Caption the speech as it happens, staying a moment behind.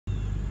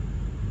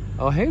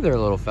Oh, hey there,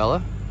 little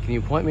fella. Can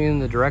you point me in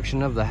the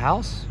direction of the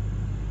house?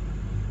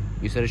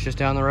 You said it's just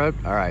down the road?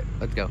 All right,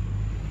 let's go.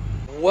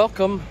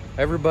 Welcome,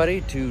 everybody,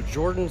 to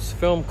Jordan's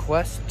Film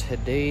Quest.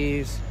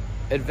 Today's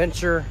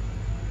adventure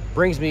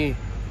brings me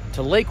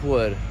to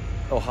Lakewood,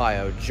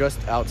 Ohio,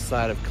 just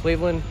outside of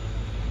Cleveland,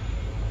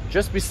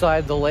 just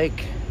beside the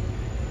lake.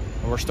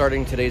 And we're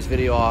starting today's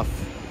video off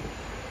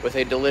with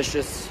a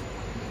delicious,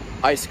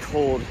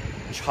 ice-cold,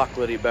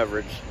 chocolatey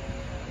beverage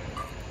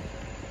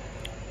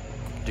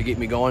to get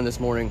me going this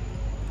morning.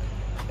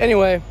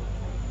 Anyway,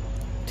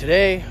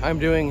 today I'm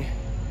doing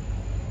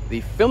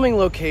the filming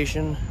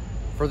location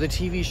for the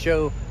TV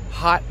show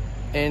Hot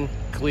in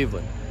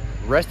Cleveland.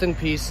 Rest in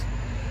peace,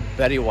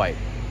 Betty White,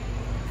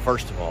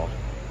 first of all.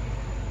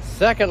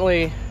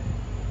 Secondly,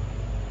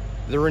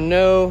 there were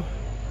no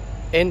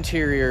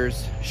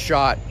interiors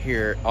shot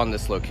here on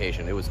this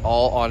location. It was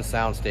all on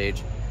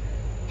soundstage.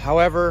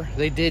 However,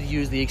 they did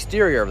use the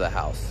exterior of the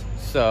house.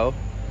 So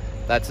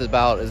that's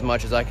about as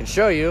much as I can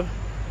show you.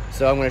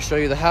 So I'm going to show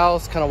you the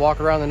house, kind of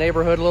walk around the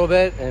neighborhood a little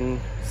bit and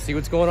see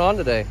what's going on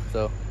today.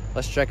 So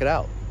let's check it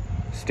out.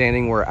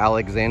 Standing where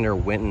Alexander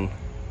Winton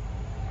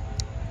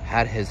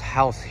had his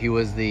house. He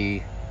was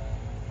the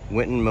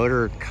Winton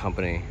Motor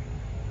Company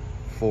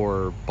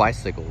for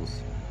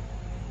bicycles.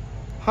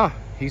 Huh,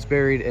 he's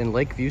buried in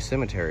Lakeview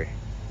Cemetery.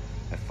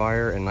 A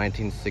fire in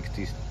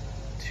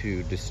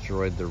 1962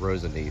 destroyed the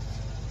Roseneath.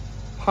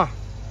 Huh,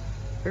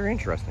 very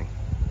interesting.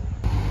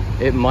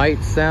 It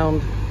might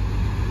sound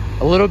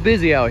a little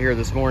busy out here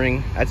this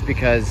morning. That's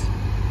because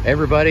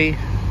everybody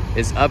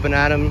is up and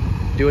at 'em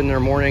doing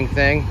their morning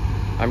thing.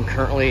 I'm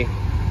currently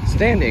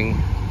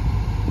standing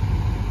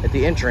at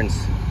the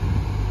entrance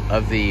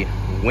of the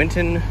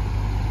Winton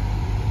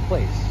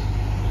place.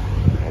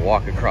 I'll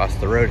walk across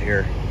the road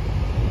here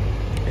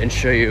and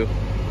show you.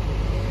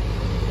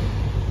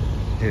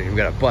 Dude, we've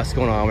got a bus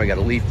going on, we got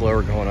a leaf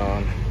blower going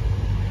on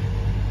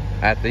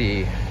at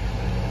the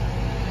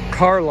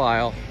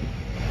Carlisle.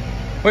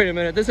 Wait a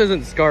minute, this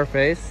isn't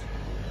Scarface.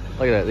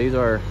 Look at that, these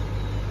are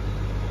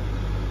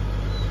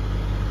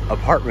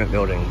apartment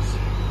buildings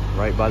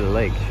right by the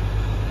lake.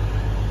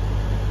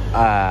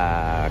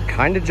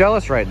 Kind of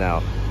jealous right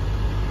now.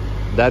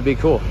 That'd be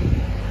cool.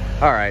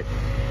 All right,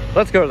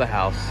 let's go to the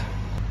house.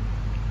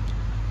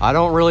 I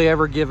don't really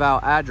ever give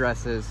out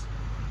addresses,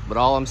 but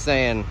all I'm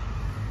saying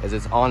is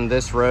it's on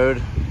this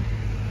road,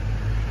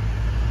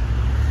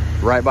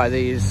 right by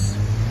these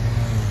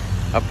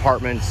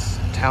apartments,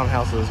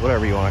 townhouses,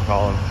 whatever you want to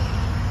call them,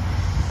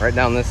 right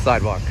down this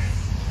sidewalk.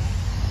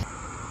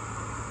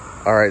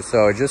 All right,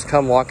 so I just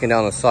come walking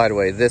down the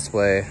sideway this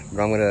way,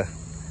 but I'm gonna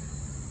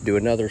do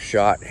another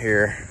shot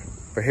here.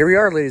 But here we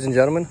are, ladies and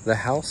gentlemen, the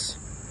house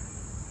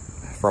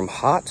from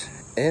Hot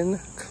in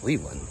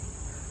Cleveland.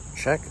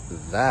 Check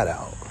that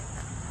out.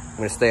 I'm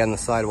gonna stay on the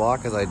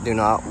sidewalk as I do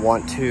not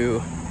want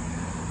to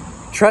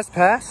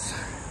trespass,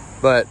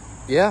 but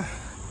yeah,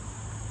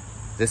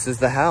 this is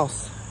the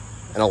house.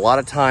 And a lot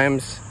of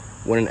times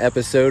when an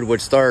episode would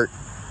start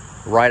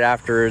right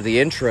after the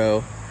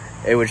intro,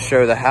 it would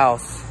show the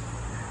house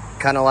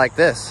kind of like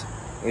this.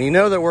 And you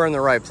know that we're in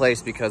the right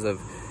place because of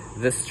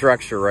this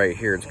structure right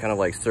here. It's kind of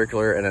like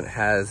circular and it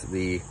has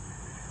the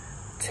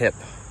tip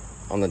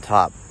on the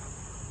top.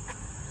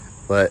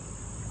 But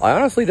I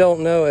honestly don't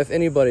know if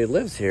anybody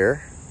lives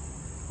here,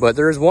 but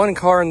there is one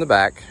car in the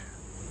back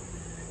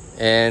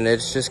and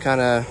it just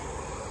kind of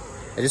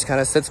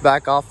sits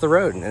back off the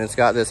road, and it's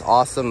got this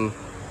awesome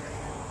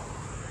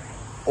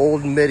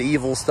old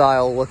medieval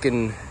style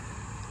looking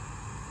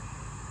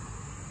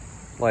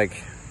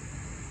like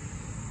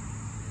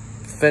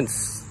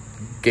fence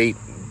gate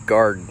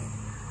guard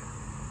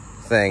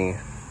thing,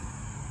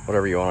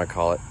 whatever you want to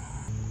call it.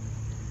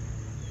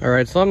 All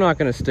right, so I'm not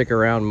going to stick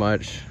around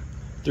much.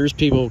 There's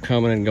people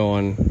coming and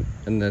going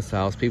in this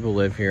house. People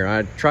live here.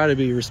 I try to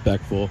be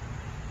respectful,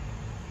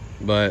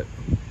 but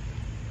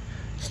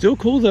still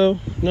cool though,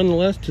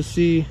 nonetheless, to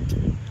see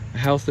a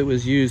house that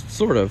was used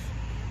sort of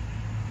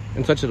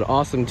in such an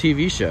awesome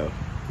TV show.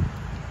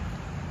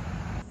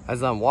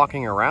 As I'm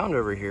walking around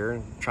over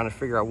here trying to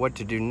figure out what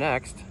to do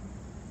next,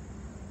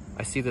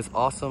 I see this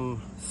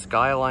awesome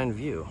skyline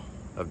view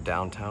of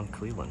downtown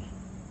Cleveland.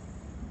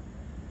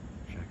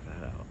 Check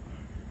that out.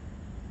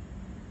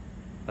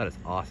 That is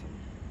awesome.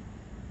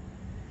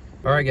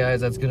 All right,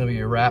 guys, that's gonna be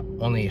a wrap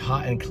on the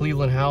Hot in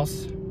Cleveland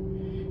house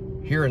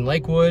here in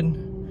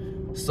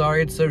Lakewood.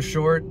 Sorry it's so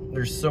short.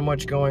 There's so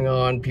much going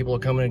on. People are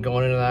coming and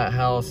going into that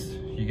house.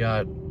 You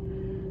got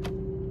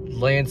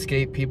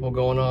landscape people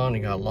going on.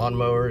 You got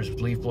lawnmowers,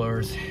 leaf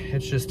blowers.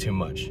 It's just too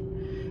much.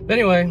 But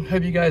anyway,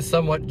 hope you guys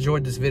somewhat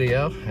enjoyed this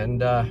video.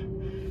 And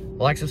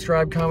like,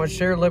 subscribe, comment,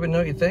 share. Let me know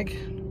what you think.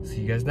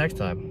 See you guys next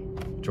time.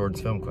 Jordan's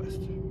Film Quest.